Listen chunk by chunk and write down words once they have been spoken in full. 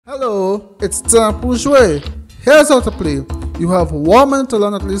It's time Pou Jwé. Here's how to play. You have 1 minute to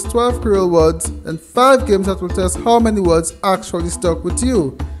learn at least 12 Creole words and 5 games that will test how many words actually stuck with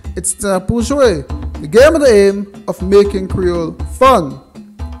you. It's time Pou Jwé, the game with the aim of making Creole fun.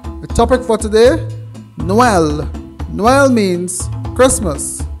 The topic for today, Noel. Noel means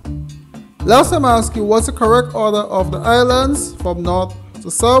Christmas. Last time I asked you what's the correct order of the islands from north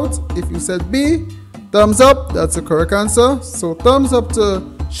to south. If you said B, thumbs up, that's the correct answer. So thumbs up to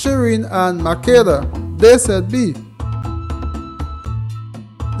Shireen and Makeda. They said B.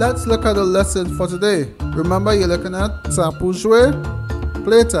 Let's look at the lesson for today. Remember, you're looking at Pou Jwé,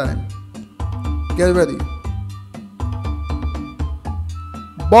 playtime. Get ready.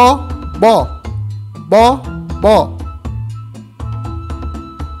 Ba, ba, ba, ba.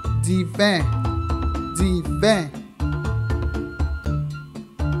 Divin, divin.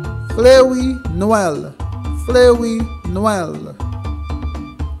 Fleuri Noël, Fleuri Noël.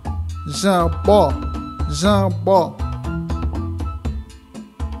 Jambon, jambon.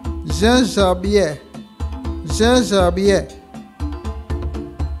 Gingembre, gingembre.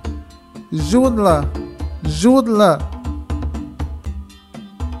 Joudla, joudla.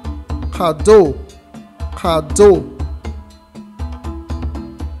 Cadeau, cadeau.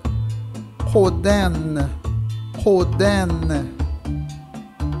 Rodaine, rodaine.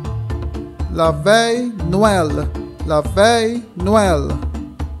 La veille Noël, la veille Noël.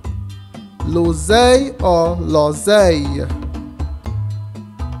 L'oseille or l'oseille.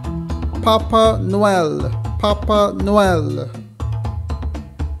 Papa Noël, Papa Noël.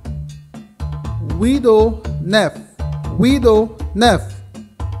 Widow Neuf, Widow Neuf.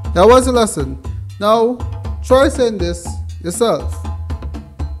 That was the lesson. Now try saying this yourself.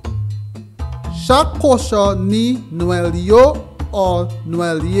 Chaque cochon ni Noël yo or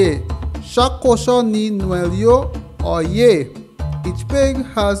Noël ye. Chaque cochon ni Noël yo or ye. Each pig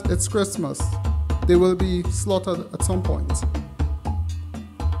has its Christmas. They will be slaughtered at some point.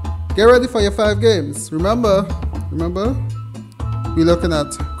 Get ready for your 5 games. Remember, we're looking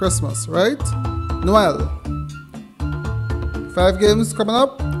at Christmas, right? Noel. 5 games coming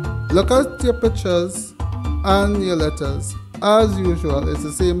up. Look at your pictures and your letters. As usual, it's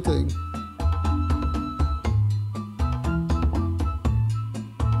the same thing.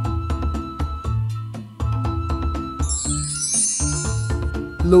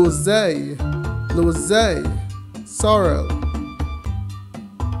 L'oseille, l'oseille, sorrel.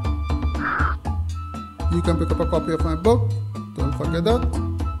 You can pick up a copy of my book, don't forget that.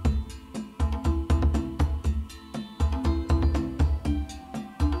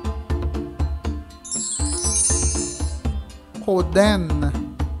 Rodaine,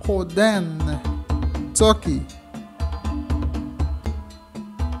 rodaine, turkey.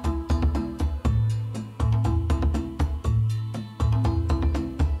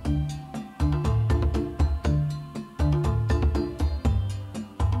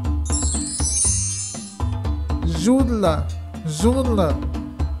 Joudla, joudla,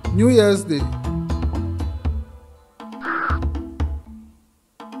 New Year's Day.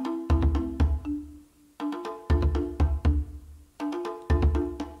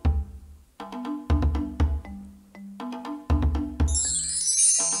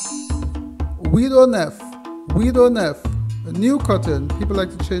 Widow Neuf, Widow Neuf, a new cotton. People like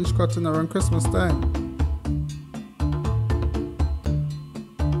to change cotton around Christmas time.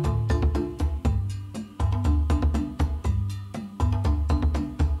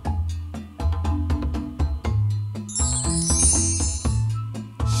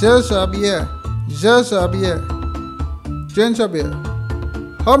 Gingembre, gingembre,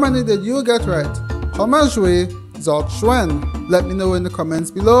 gingembre. How many did you get right? Comment jouer, Zot Schwen. Let me know in the comments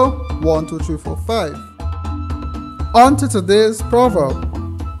below. 1, 2, 3, 4, 5. On to today's proverb.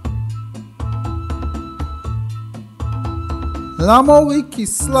 L'amour qui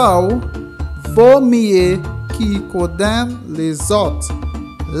slow vaut mieux qui condamne les autres.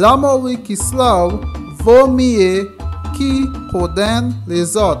 L'amour qui slow vaut mieux qui condamne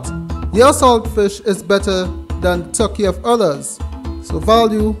les autres. Your saltfish is better than the turkey of others. So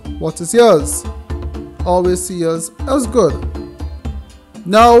value what is yours. Always see yours as good.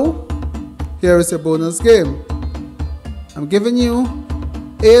 Now, here is your bonus game. I'm giving you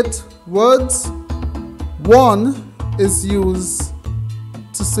 8 words. 1 is used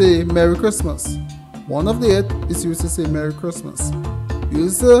to say Merry Christmas. One of the 8 is used to say Merry Christmas.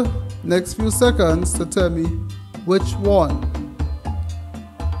 Use the next few seconds to tell me which one.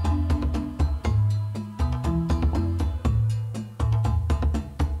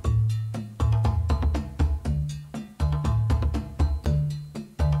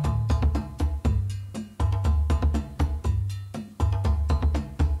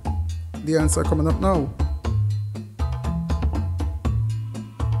 The answer coming up now.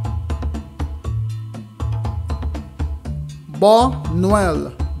 Bon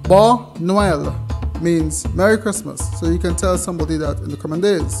Noël. Bon Noël means Merry Christmas. So you can tell somebody that in the coming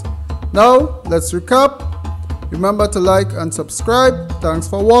days. Now, let's recap. Remember to like and subscribe. Thanks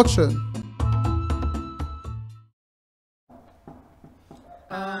for watching.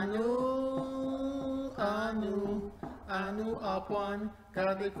 Anu, apon,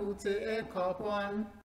 kade koute e kopon.